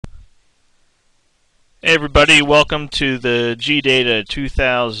Hey everybody, welcome to the GData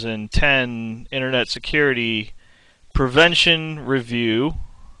 2010 Internet Security Prevention Review.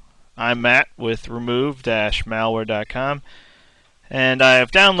 I'm Matt with remove-malware.com, and I have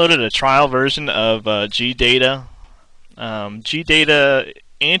downloaded a trial version of GData. GData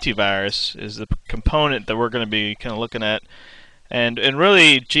antivirus is the component that we're going to be kind of looking at, and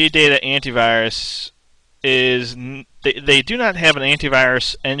really GData antivirus is they do not have an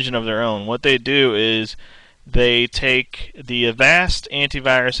antivirus engine of their own. What they do is they take the Avast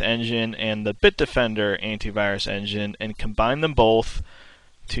antivirus engine and the Bitdefender antivirus engine and combine them both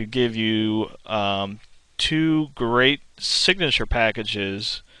to give you two great signature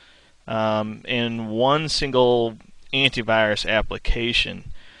packages in one single antivirus application.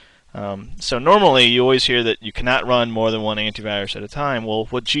 So normally you always hear that you cannot run more than one antivirus at a time. Well,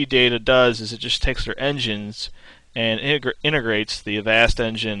 what GData does is it just takes their engines and integrates the Avast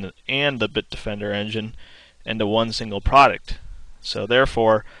engine and the Bitdefender engine into one single product. So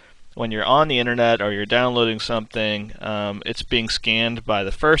therefore, when you're on the internet or you're downloading something, it's being scanned by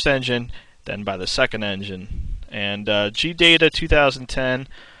the first engine, then by the second engine. And GData 2010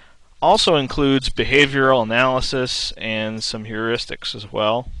 also includes behavioral analysis and some heuristics as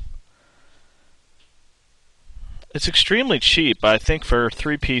well. It's extremely cheap. I think for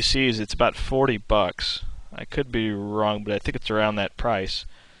 3 PCs it's about $40. I could be wrong, but I think it's around that price.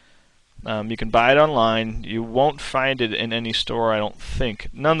 You can buy it online. You won't find it in any store, I don't think.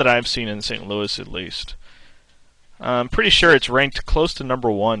 None that I've seen in St. Louis, at least. I'm pretty sure it's ranked close to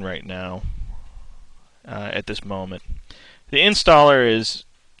 #1 right now at this moment. The installer is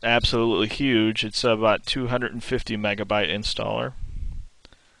absolutely huge. It's about 250 megabyte installer.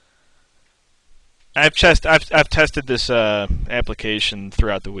 I've tested this application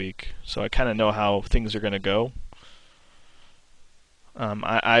throughout the week, so I kind of know how things are going to go.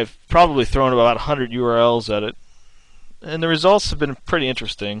 I've probably thrown about 100 URLs at it, and the results have been pretty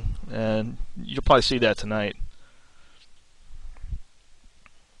interesting, and you'll probably see that tonight.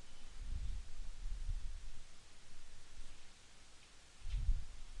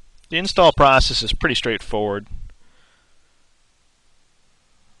 The install process is pretty straightforward.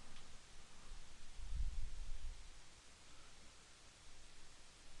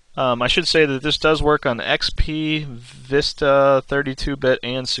 I should say that this does work on XP, Vista, 32-bit,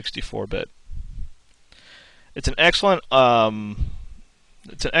 and 64-bit. It's an excellent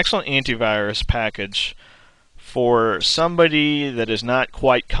antivirus package for somebody that is not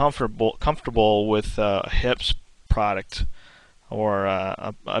quite comfortable with a HIPS product or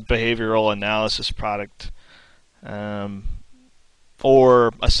a behavioral analysis product or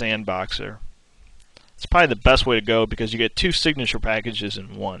a sandboxer. It's probably the best way to go because you get two signature packages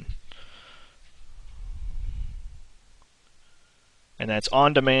in one. And that's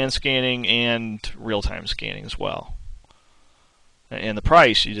on-demand scanning and real-time scanning as well. And the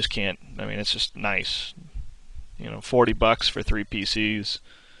price, you just can't, I mean, it's just nice. You know, $40 for 3 PCs.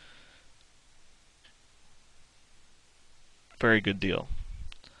 Very good deal.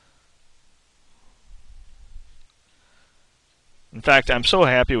 In fact, I'm so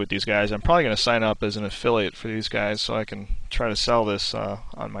happy with these guys, I'm probably going to sign up as an affiliate for these guys so I can try to sell this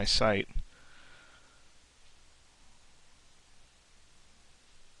on my site.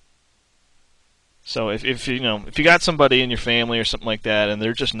 So if you got somebody in your family or something like that and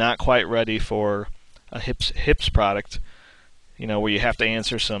they're just not quite ready for a HIPS product, where you have to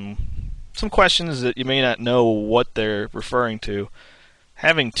answer some questions that you may not know what they're referring to,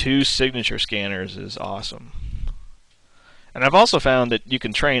 having two signature scanners is awesome. And I've also found that you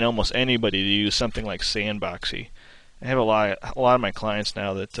can train almost anybody to use something like Sandboxy. I have a lot of my clients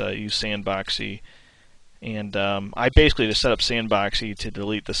now that use Sandboxy, and I basically just set up Sandboxy to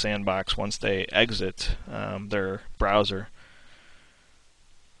delete the sandbox once they exit their browser.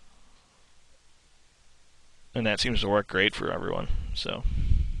 And that seems to work great for everyone. So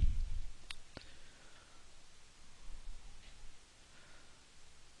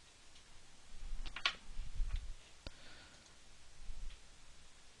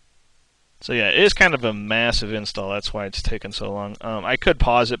yeah, it is kind of a massive install. That's why it's taken so long. I could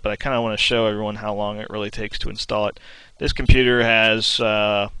pause it, but I kind of want to show everyone how long it really takes to install it. This computer has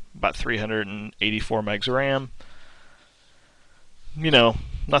about 384 megs of RAM.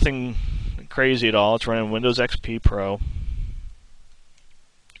 Nothing crazy at all. It's running Windows XP Pro.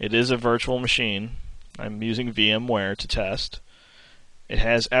 It is a virtual machine. I'm using VMware to test. It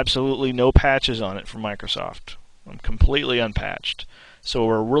has absolutely no patches on it from Microsoft. I'm completely unpatched. So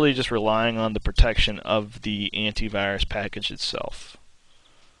we're really just relying on the protection of the antivirus package itself.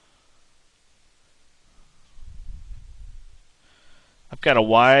 I've got a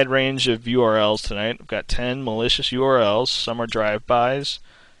wide range of URLs tonight. I've got 10 malicious URLs. Some are drive-bys,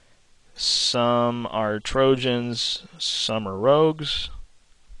 some are Trojans, some are rogues,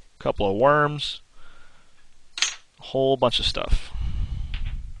 a couple of worms, a whole bunch of stuff.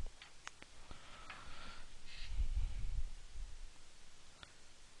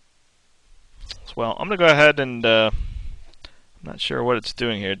 Well, I'm going to go ahead and I'm not sure what it's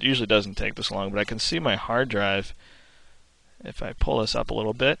doing here. It usually doesn't take this long, but I can see my hard drive. If I pull this up a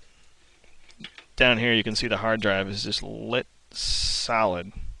little bit, down here you can see the hard drive is just lit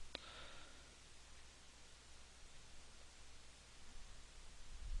solid.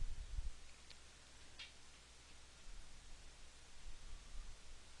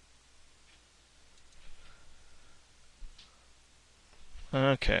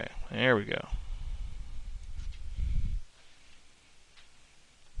 Okay, there we go.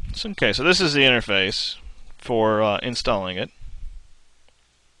 Okay, so this is the interface for installing it.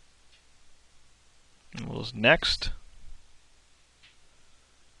 We'll next.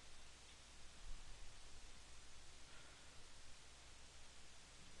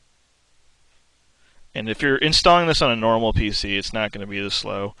 And if you're installing this on a normal PC, it's not going to be this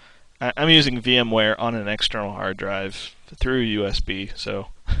slow. I'm using VMware on an external hard drive through USB, so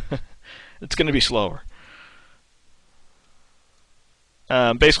it's going to be slower.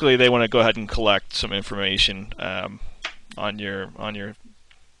 Basically, they want to go ahead and collect some information on your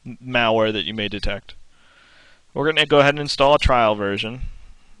malware that you may detect. We're going to go ahead and install a trial version.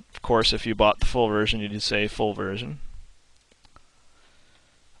 Of course, if you bought the full version, you'd say full version.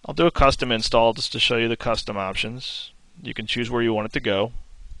 I'll do a custom install just to show you the custom options. You can choose where you want it to go.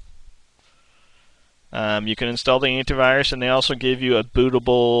 You can install the antivirus, and they also give you a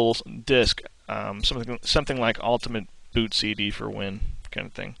bootable disk, something like Ultimate Boot CD for Win kind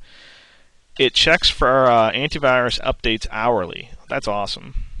of thing. It checks for antivirus updates hourly. That's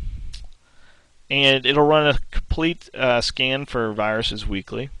awesome. And it'll run a complete scan for viruses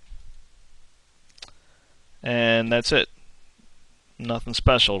weekly. And that's it. Nothing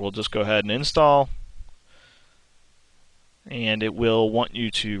special. We'll just go ahead and install. And it will want you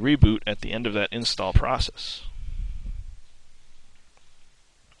to reboot at the end of that install process.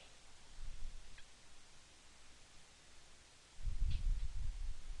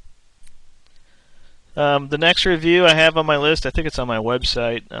 The next review I have on my list, I think it's on my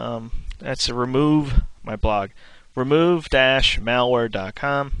website. That's a my blog,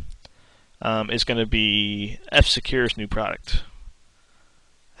 remove-malware.com. Is going to be F-Secure's new product.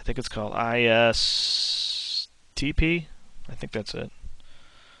 I think it's called ISTP. I think that's it.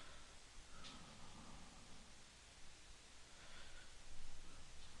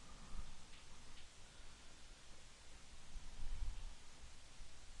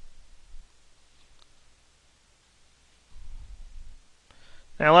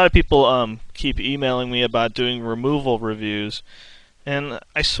 Now, a lot of people keep emailing me about doing removal reviews, and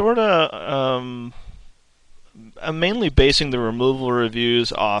I sort of I'm mainly basing the removal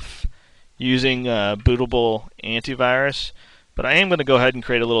reviews off using bootable antivirus, but I am going to go ahead and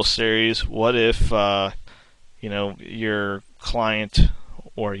create a little series. What if your client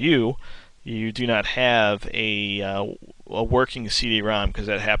or you do not have a working CD-ROM, because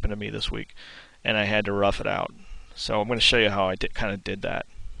that happened to me this week, and I had to rough it out. So I'm going to show you how I kind of did that.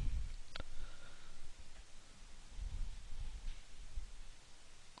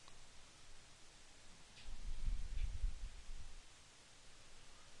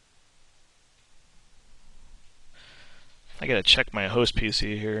 I gotta check my host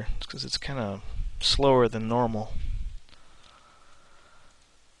PC here because it's kind of slower than normal.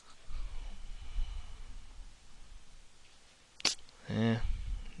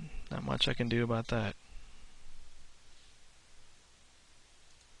 Not much I can do about that.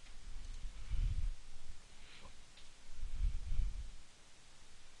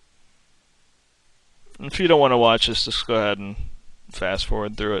 If you don't want to watch this, just go ahead and fast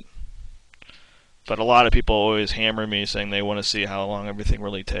forward through it. But a lot of people always hammer me saying they want to see how long everything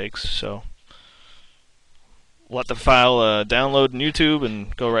really takes. So let the file download in YouTube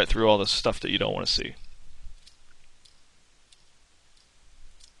and go right through all the stuff that you don't want to see.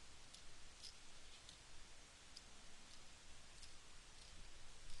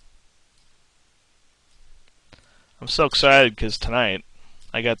 I'm so excited because tonight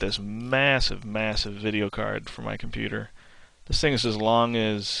I got this massive video card for my computer. This thing is as long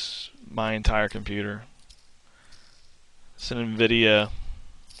as my entire computer. It's an NVIDIA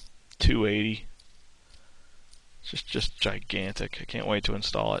 280. It's just gigantic. I can't wait to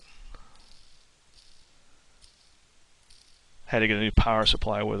install it. Had to get a new power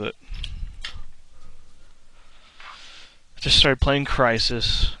supply with it. Just started playing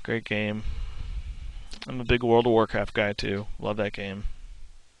Crisis. Great game. I'm a big World of Warcraft guy too. Love that game.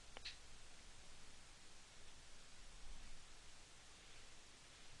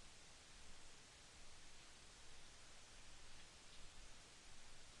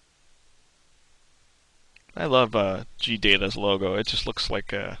 I love G Data's logo. It just looks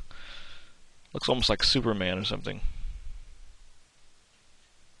like looks almost like Superman or something.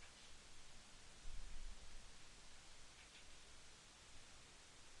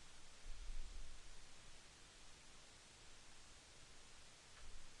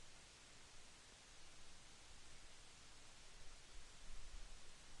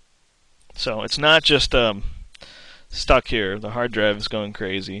 So it's not just stuck here. The hard drive is going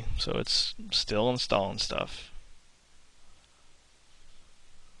crazy, so it's still installing stuff.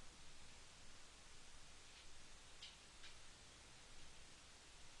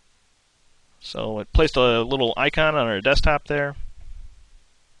 So it placed a little icon on our desktop there.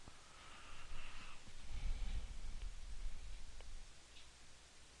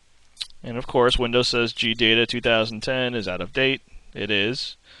 And of course, Windows says GData 2010 is out of date. It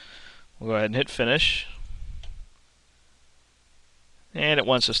is. We'll go ahead and hit finish. And it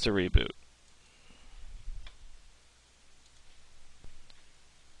wants us to reboot.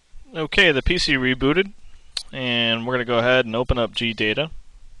 Okay, the PC rebooted. And we're going to go ahead and open up GData.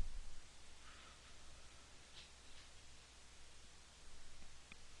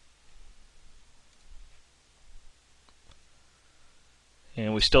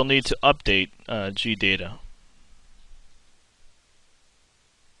 And we still need to update GData.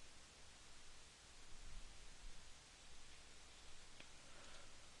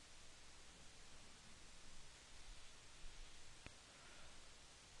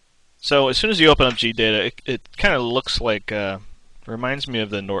 So as soon as you open up GData, it kind of looks like reminds me of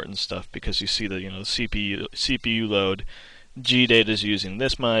the Norton stuff because you see the the CPU load. GData is using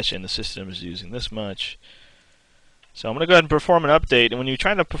this much, and the system is using this much. So I'm going to go ahead and perform an update. And when you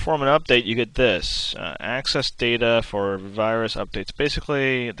try to perform an update, you get this access data for virus updates.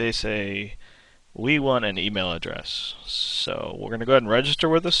 Basically, they say we want an email address. So we're going to go ahead and register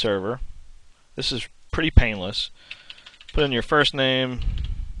with the server. This is pretty painless. Put in your first name.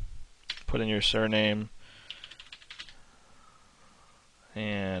 Put in your surname,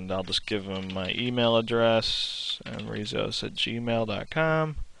 and I'll just give them my email address,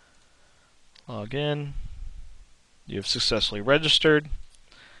 mrizos@gmail.com. Log in. You've successfully registered,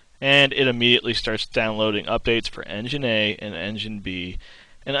 and it immediately starts downloading updates for Engine A and Engine B.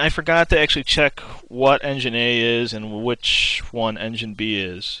 And I forgot to actually check what Engine A is and which one Engine B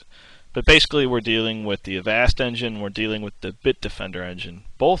is. But basically, we're dealing with the Avast engine, we're dealing with the Bitdefender engine.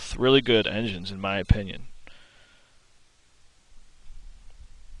 Both really good engines, in my opinion.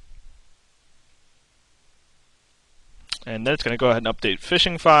 And then it's going to go ahead and update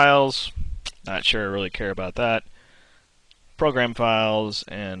phishing files. Not sure I really care about that. Program files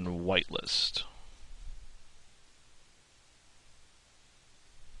and whitelist.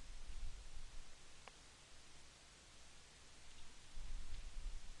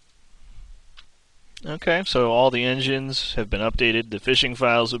 Okay, so all the engines have been updated, the phishing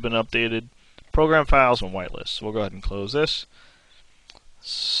files have been updated, program files and whitelist. So we'll go ahead and close this.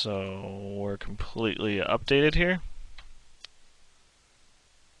 So we're completely updated here.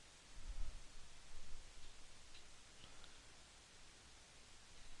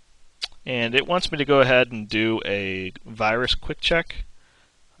 And it wants me to go ahead and do a virus quick check.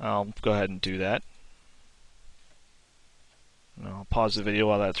 I'll go ahead and do that. And I'll pause the video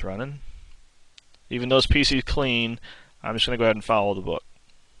while that's running. Even though this PC is clean, I'm just going to go ahead and follow the book.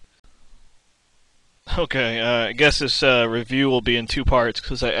 Okay, I guess this review will be in two parts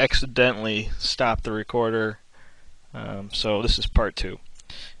because I accidentally stopped the recorder. So this is part two.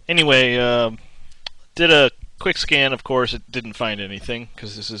 Anyway, did a quick scan. Of course, it didn't find anything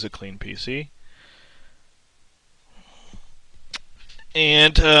because this is a clean PC.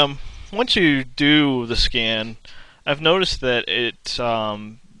 And once you do the scan, I've noticed that it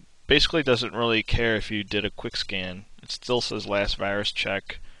basically doesn't really care if you did a quick scan. It still says last virus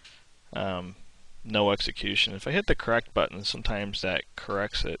check, no execution. If I hit the correct button, sometimes that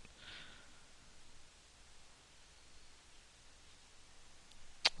corrects it.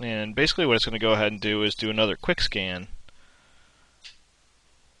 And basically what it's going to go ahead and do is do another quick scan.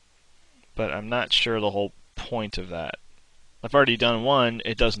 But I'm not sure the whole point of that. I've already done one,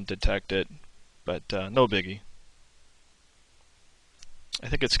 it doesn't detect it, but no biggie. I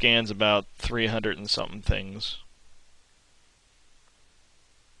think it scans about 300 and something things.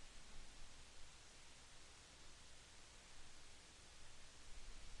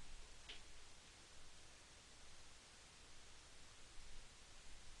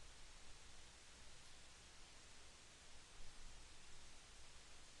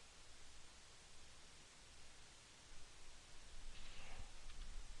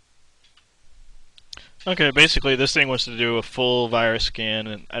 Okay, basically this thing was to do a full virus scan,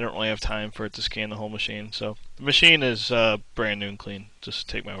 and I don't really have time for it to scan the whole machine. So the machine is brand new and clean. Just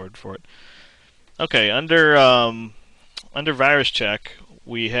take my word for it. Okay, under virus check,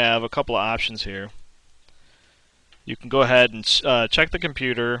 we have a couple of options here. You can go ahead and check the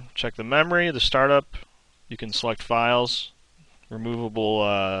computer, check the memory, the startup. You can select files,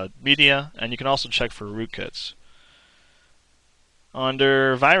 removable media, and you can also check for rootkits.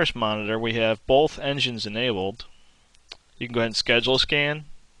 Under virus monitor, we have both engines enabled. You can go ahead and schedule a scan,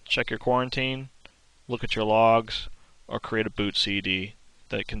 check your quarantine, look at your logs, or create a boot CD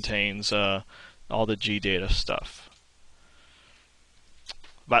that contains all the G-data stuff.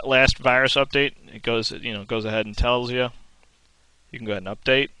 Last virus update, it goes ahead and tells you. You can go ahead and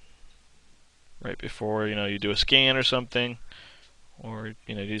update right before you do a scan or something, or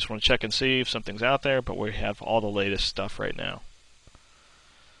you just want to check and see if something's out there. But we have all the latest stuff right now.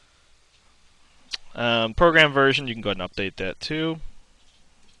 Program version, you can go ahead and update that too.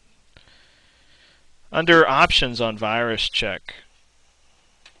 Under options on virus check,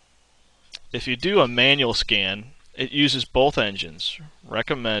 if you do a manual scan, it uses both engines.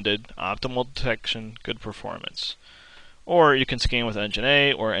 Recommended, optimal detection, good performance. Or you can scan with engine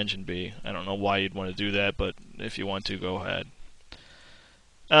A or engine B. I don't know why you'd want to do that, but if you want to, go ahead.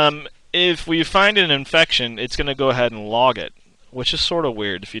 If we find an infection, it's going to go ahead and log it, which is sort of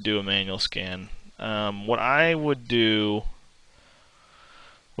weird if you do a manual scan. What I would do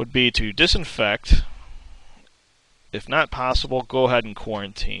would be to disinfect. If not possible, go ahead and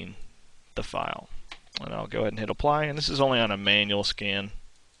quarantine the file. And I'll go ahead and hit apply, and this is only on a manual scan.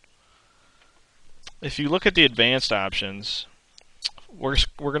 If you look at the advanced options, we're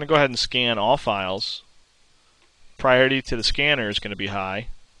going to go ahead and scan all files. Priority to the scanner is going to be high.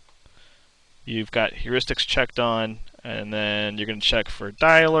 You've got heuristics checked on, and then you're going to check for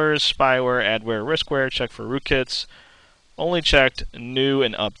dialers, spyware, adware, riskware, check for rootkits. Only checked new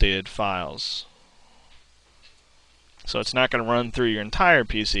and updated files. So it's not going to run through your entire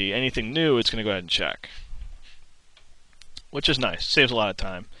PC. Anything new, it's going to go ahead and check, which is nice. Saves a lot of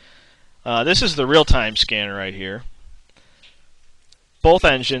time. This is the real-time scanner right here. Both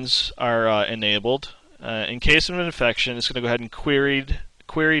engines are enabled. In case of an infection, it's going to go ahead and query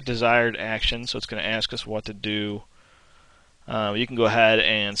desired action. So it's going to ask us what to do. You can go ahead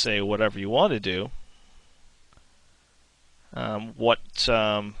and say whatever you want to do. What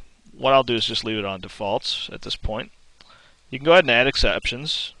I'll do is just leave it on defaults at this point. You can go ahead and add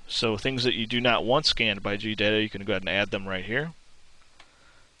exceptions. So things that you do not want scanned by G-data, you can go ahead and add them right here.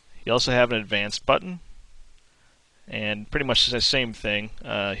 You also have an advanced button, and pretty much the same thing.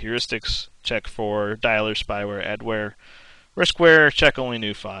 Heuristics, check for dialer, spyware, adware, riskware, check only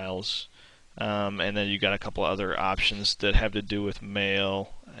new files. And then you got a couple other options that have to do with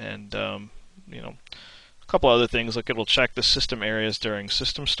mail and a couple other things, like it'll check the system areas during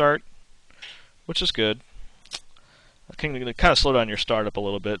system start, which is good. It can kind of slow down your startup a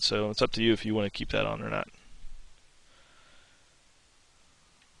little bit, so it's up to you if you want to keep that on or not.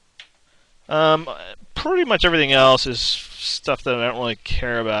 Pretty much everything else is stuff that I don't really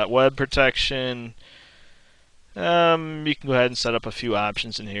care about. Web protection. You can go ahead and set up a few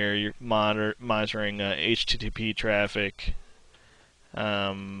options in here. You're monitoring HTTP traffic.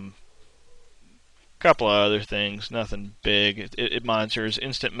 Couple of other things, nothing big. It monitors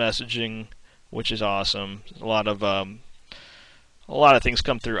instant messaging, which is awesome. A lot of things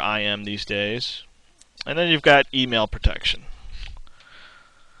come through IM these days. And then you've got email protection.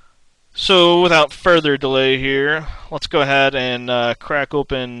 So without further delay here, let's go ahead and crack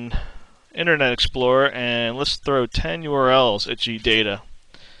open Internet Explorer, and let's throw 10 URLs at G-data.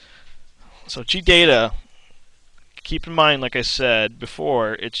 So G-data, keep in mind, like I said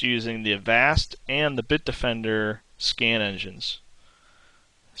before, it's using the Avast and the Bitdefender scan engines.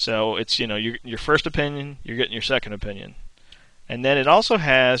 So it's your first opinion, you're getting your second opinion. And then it also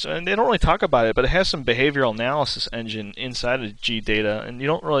has, and they don't really talk about it, but it has some behavioral analysis engine inside of G-data, and you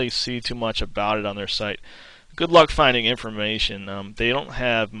don't really see too much about it on their site. Good luck finding information. They don't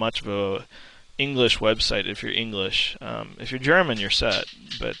have much of a English website if you're English. If you're German, you're set.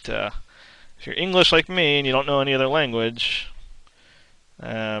 But if you're English like me and you don't know any other language,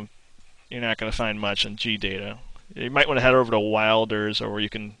 you're not going to find much on G-data. You might want to head over to Wilders, or where you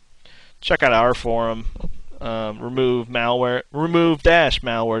can check out our forum.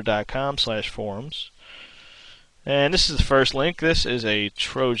 remove-malware.com/forums. And this is the first link. This is a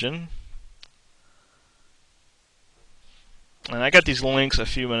Trojan. And I got these links a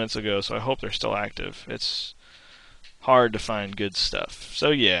few minutes ago, so I hope they're still active. It's hard to find good stuff. So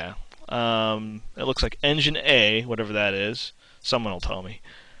yeah, it looks like Engine A, whatever that is. Someone will tell me.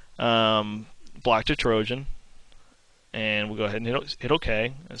 blocked a Trojan, and we'll go ahead and hit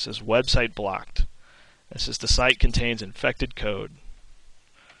OK. It says website blocked. It says the site contains infected code.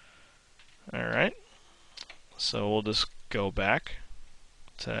 Alright, so we'll just go back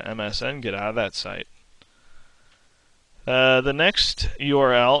to MSN, get out of that site. The next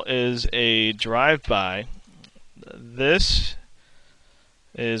URL is a drive-by. This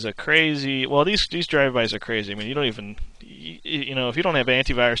is a crazy. Well, these drive-bys are crazy. I mean, you don't even, you know, if you don't have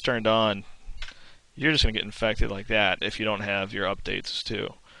antivirus turned on, you're just gonna get infected like that if you don't have your updates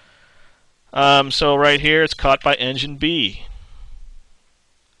too. So right here, it's caught by engine B.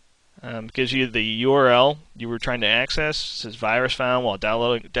 Gives you the URL you were trying to access. It says virus found while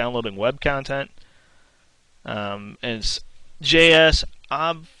downloading web content. And it's JS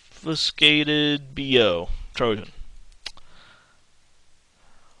obfuscated BO Trojan.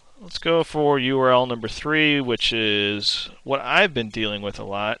 Let's go for URL number 3, which is what I've been dealing with a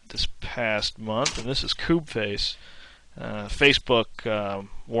lot this past month, and this is Kubeface, Facebook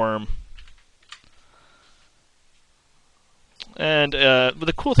worm. And but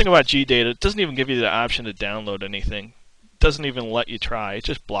the cool thing about GData, it doesn't even give you the option to download anything. It doesn't even let you try. It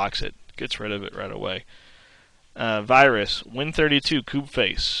just blocks it, gets rid of it right away. Virus, Win32,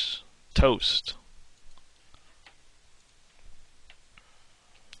 Kubeface, Toast.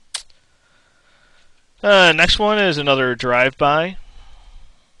 Next one is another drive-by.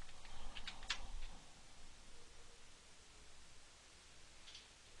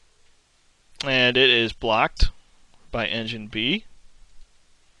 And it is blocked by engine B.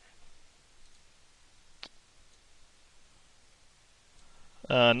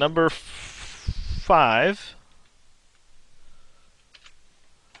 Number 5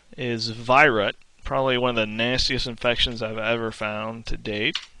 is Virut, probably one of the nastiest infections I've ever found to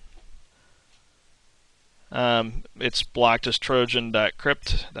date. It's blocked as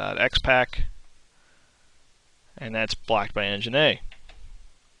trojan.crypt.xpack, and that's blocked by engine A.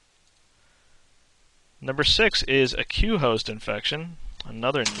 Number 6 is a Q-host infection,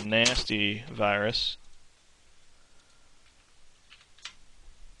 another nasty virus.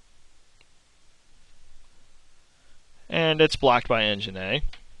 And it's blocked by engine A.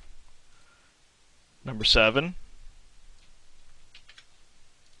 Number 7.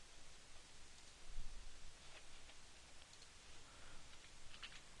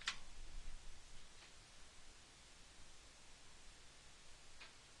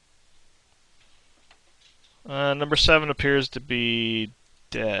 Number 7 appears to be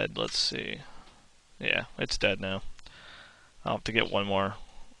dead. Let's see. Yeah, it's dead now. I'll have to get one more.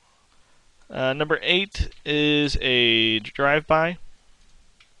 Number 8 is a drive-by.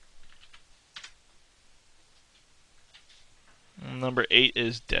 Number 8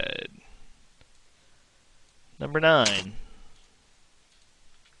 is dead. Number 9.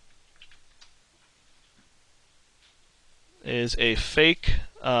 Is a fake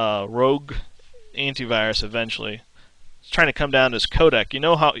rogue antivirus eventually. It's trying to come down to this codec. You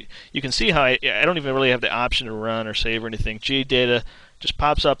know how you can see how I don't even really have the option to run or save or anything. GData just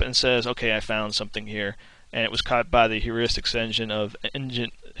pops up and says, okay, I found something here. And it was caught by the heuristics engine of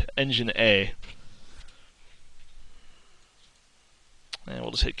engine A. And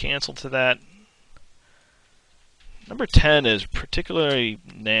we'll just hit cancel to that. Number 10 is particularly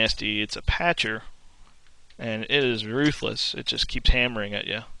nasty. It's a patcher, and it is ruthless. It just keeps hammering at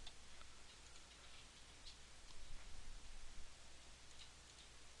you.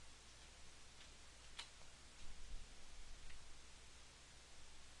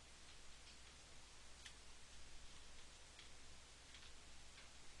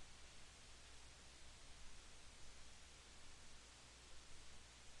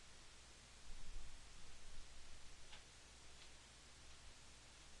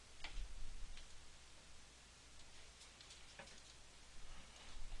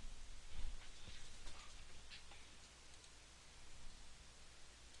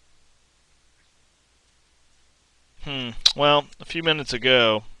 Well, a few minutes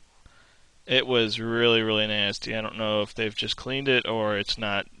ago, it was really, really nasty. I don't know if they've just cleaned it or it's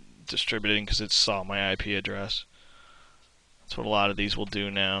not distributing because it saw my IP address. That's what a lot of these will do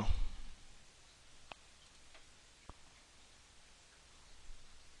now.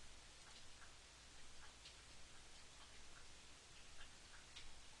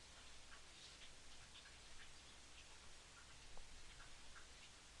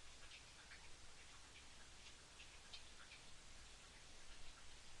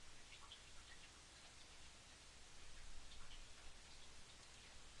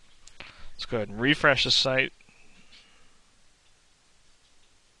 Let's go ahead and refresh the site.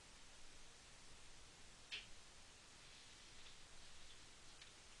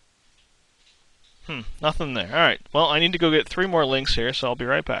 Nothing there. Alright, well, I need to go get 3 more links here, so I'll be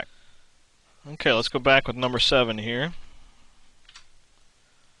right back. Okay, let's go back with number 7 here.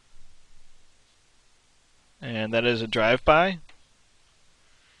 And that is a drive-by.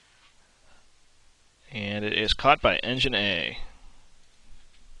 And it is caught by engine A.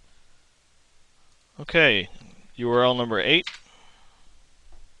 Okay, URL number 8.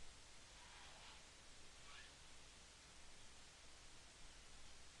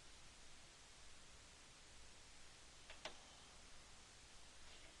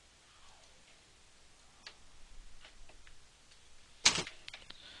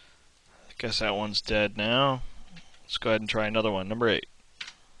 I guess that one's dead now. Let's go ahead and try another one, number 8.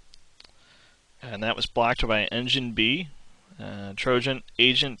 And that was blocked by engine B, Trojan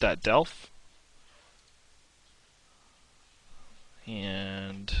agent.delph.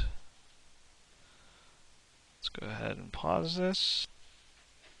 And let's go ahead and pause this.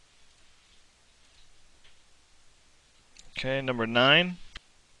 Okay, number 9.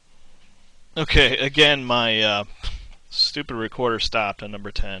 Okay, again, my stupid recorder stopped on number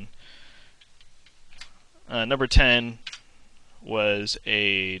 10. Number 10 was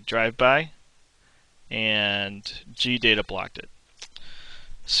a drive-by, and GData blocked it.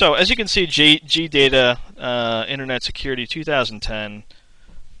 So, as you can see, GData Internet Security 2010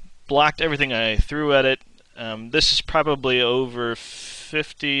 blocked everything I threw at it. This is probably over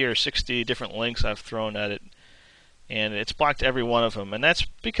 50 or 60 different links I've thrown at it, and it's blocked every one of them. And that's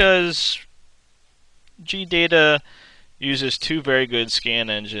because GData uses 2 very good scan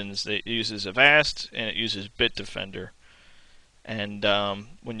engines. It uses Avast and it uses Bitdefender. And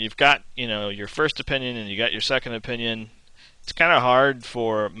when you've got your first opinion and you got your second opinion, it's kind of hard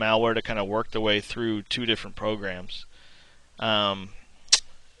for malware to kind of work the way through 2 different programs. And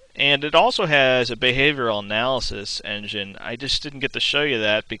it also has a behavioral analysis engine. I just didn't get to show you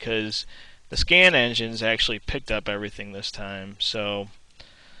that because the scan engines actually picked up everything this time. So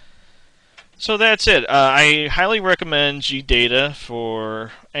that's it. I highly recommend GData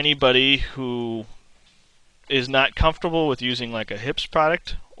for anybody who is not comfortable with using like a HIPS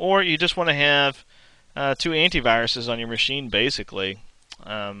product, or you just want to have 2 antiviruses on your machine, basically,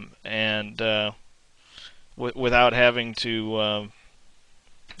 and without having to,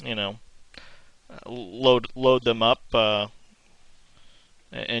 load them up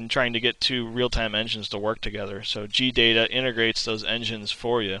and trying to get 2 real-time engines to work together. So GData integrates those engines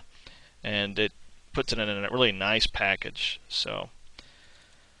for you, and it puts it in a really nice package. So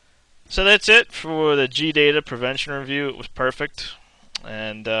that's it for the GData prevention review. It was perfect,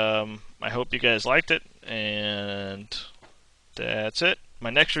 and I hope you guys liked it, and that's it. My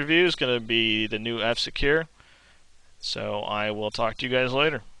next review is going to be the new F-Secure, so I will talk to you guys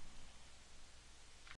later.